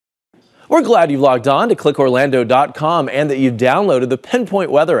We're glad you've logged on to clickorlando.com and that you've downloaded the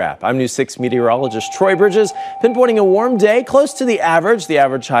Pinpoint Weather app. I'm News 6 meteorologist Troy Bridges, pinpointing a warm day close to the average. The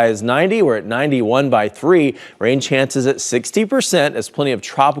average high is 90. We're at 91 by 3. Rain chances at 60% as plenty of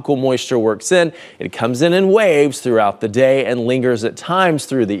tropical moisture works in. It comes in waves throughout the day and lingers at times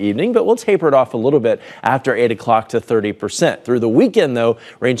through the evening, but we'll taper it off a little bit after 8 o'clock to 30%. Through the weekend, though,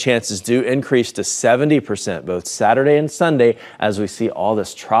 rain chances do increase to 70% both Saturday and Sunday as we see all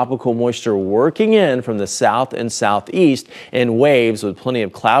this tropical moisture working in from the south and southeast in waves with plenty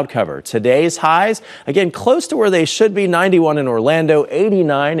of cloud cover. Today's highs, again, close to where they should be, 91 in Orlando,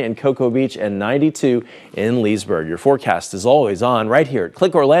 89 in Cocoa Beach, and 92 in Leesburg. Your forecast is always on right here at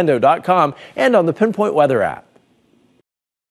clickorlando.com and on the Pinpoint Weather app.